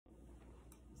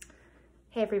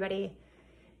Hey everybody.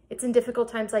 It's in difficult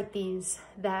times like these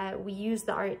that we use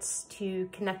the arts to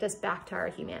connect us back to our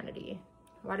humanity.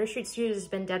 Water Street Studios has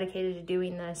been dedicated to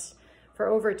doing this for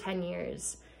over 10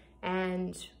 years,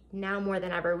 and now more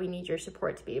than ever, we need your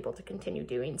support to be able to continue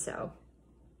doing so.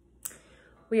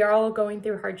 We are all going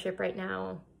through hardship right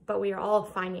now, but we are all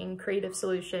finding creative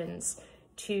solutions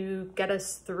to get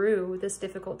us through this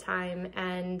difficult time.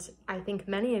 And I think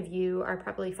many of you are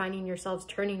probably finding yourselves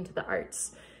turning to the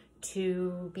arts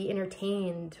to be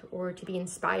entertained or to be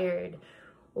inspired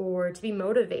or to be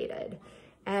motivated.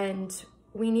 And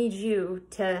we need you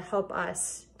to help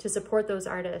us to support those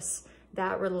artists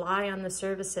that rely on the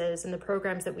services and the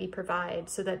programs that we provide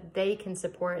so that they can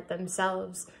support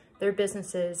themselves, their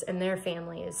businesses, and their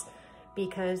families.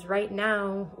 Because right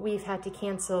now we've had to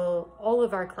cancel all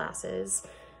of our classes,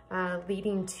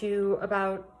 leading to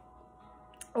about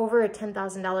over a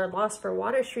 $10,000 loss for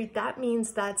Water Street. That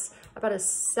means that's about a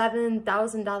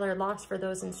 $7,000 loss for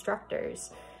those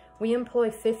instructors. We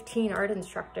employ 15 art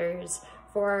instructors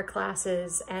for our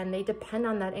classes, and they depend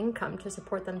on that income to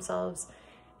support themselves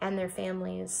and their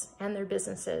families and their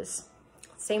businesses.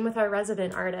 Same with our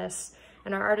resident artists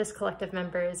and our artist collective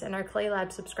members and our Clay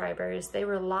Lab subscribers. They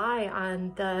rely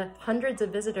on the hundreds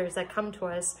of visitors that come to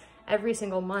us every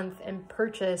single month and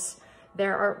purchase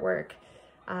their artwork.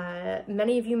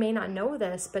 Many of you may not know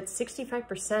this, but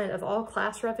 65% of all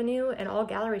class revenue and all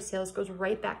gallery sales goes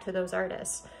right back to those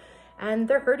artists. And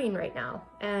they're hurting right now.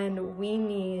 And we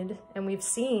need, and we've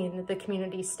seen the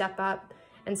community step up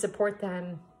and support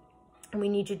them. And we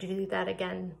need you to do that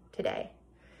again today.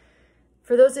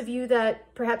 For those of you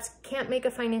that perhaps can't make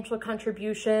a financial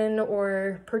contribution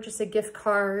or purchase a gift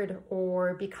card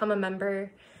or become a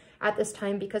member at this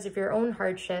time because of your own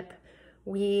hardship,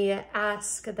 we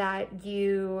ask that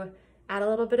you add a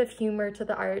little bit of humor to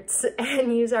the arts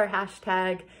and use our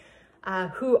hashtag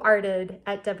 #WhoArted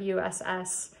at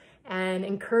WSS and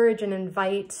encourage and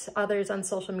invite others on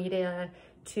social media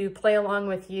to play along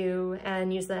with you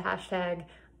and use the hashtag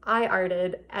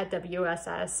 #IArted at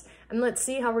WSS, and let's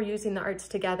see how we're using the arts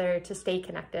together to stay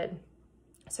connected.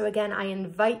 So again, I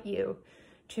invite you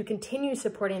to continue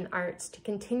supporting the arts, to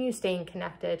continue staying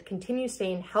connected, continue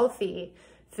staying healthy,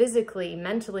 physically,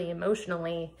 mentally,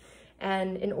 emotionally.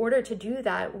 And in order to do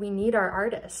that, we need our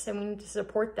artists and we need to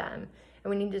support them.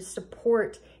 And we need to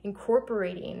support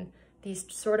incorporating these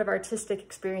sort of artistic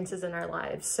experiences in our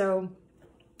lives. So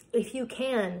if you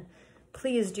can,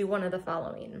 please do one of the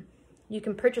following. You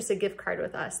can purchase a gift card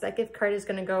with us. That gift card is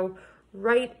going to go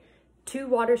right to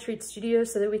Water Street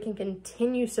Studios so that we can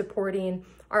continue supporting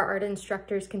our art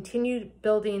instructors, continue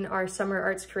building our summer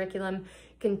arts curriculum,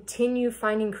 continue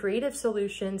finding creative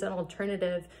solutions and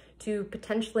alternative to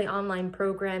potentially online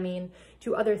programming,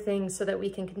 to other things so that we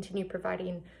can continue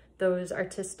providing those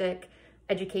artistic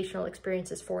educational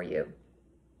experiences for you.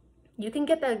 You can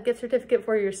get that gift certificate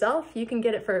for yourself. You can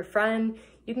get it for a friend.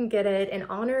 You can get it in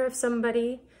honor of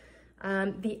somebody.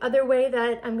 The other way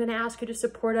that I'm going to ask you to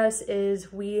support us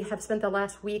is we have spent the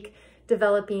last week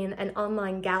developing an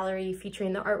online gallery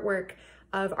featuring the artwork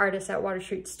of artists at Water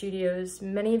Street Studios.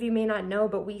 Many of you may not know,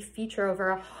 but we feature over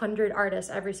 100 artists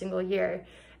every single year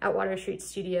at Water Street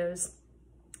Studios.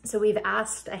 So we've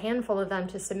asked a handful of them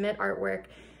to submit artwork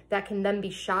that can then be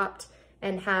shopped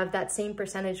and have that same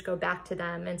percentage go back to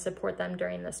them and support them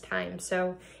during this time.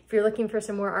 So if you're looking for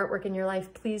some more artwork in your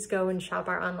life, please go and shop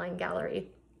our online gallery.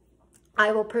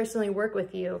 I will personally work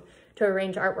with you to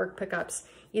arrange artwork pickups,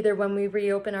 either when we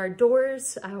reopen our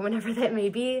doors, whenever that may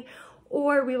be,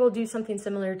 or we will do something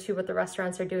similar to what the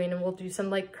restaurants are doing, and we'll do some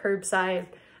like curbside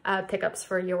pickups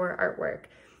for your artwork.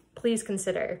 Please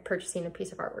consider purchasing a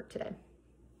piece of artwork today.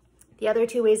 The other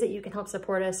two ways that you can help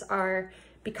support us are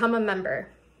become a member.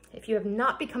 If you have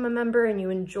not become a member and you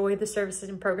enjoy the services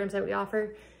and programs that we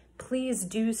offer, please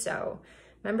do so.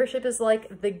 Membership is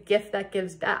like the gift that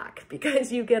gives back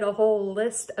because you get a whole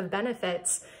list of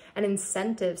benefits and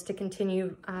incentives to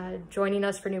continue joining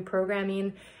us for new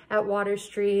programming at Water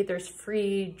Street. There's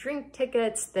free drink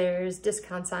tickets, there's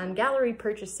discounts on gallery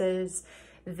purchases,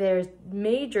 there's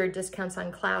major discounts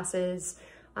on classes,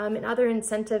 and other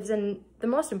incentives. And the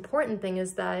most important thing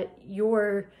is that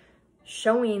you're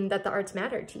showing that the arts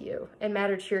matter to you and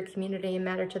matter to your community and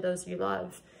matter to those you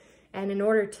love. And in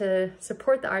order to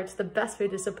support the arts, the best way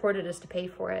to support it is to pay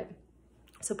for it.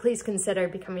 So please consider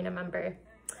becoming a member.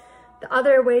 The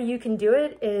other way you can do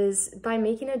it is by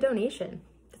making a donation.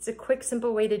 It's a quick,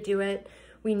 simple way to do it.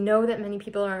 We know that many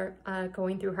people are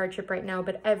going through hardship right now,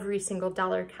 but every single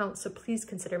dollar counts. So please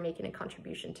consider making a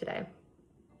contribution today.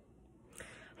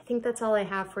 I think that's all I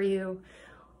have for you.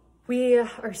 We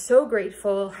are so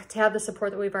grateful to have the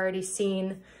support that we've already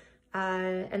seen.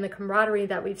 and the camaraderie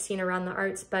that we've seen around the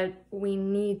arts, but we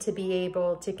need to be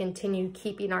able to continue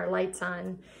keeping our lights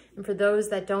on. And for those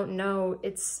that don't know,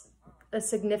 it's a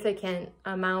significant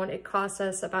amount. It costs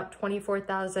us about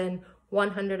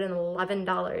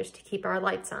 $24,111 to keep our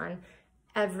lights on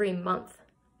every month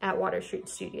at Water Street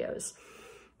Studios.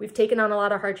 We've taken on a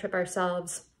lot of hardship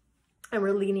ourselves, and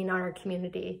we're leaning on our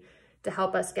community to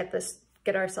help us get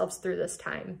ourselves through this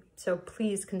time. So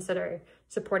please consider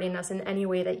supporting us in any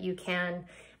way that you can,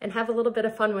 and have a little bit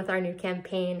of fun with our new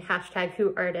campaign,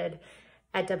 #WhoArted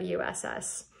at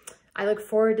WSS. I look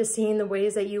forward to seeing the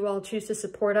ways that you all choose to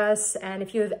support us. And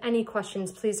if you have any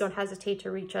questions, please don't hesitate to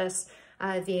reach us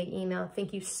via email.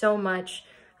 Thank you so much.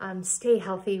 Stay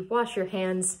healthy, wash your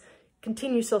hands,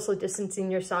 continue social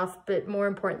distancing yourself, but more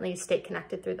importantly, stay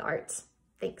connected through the arts.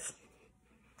 Thanks.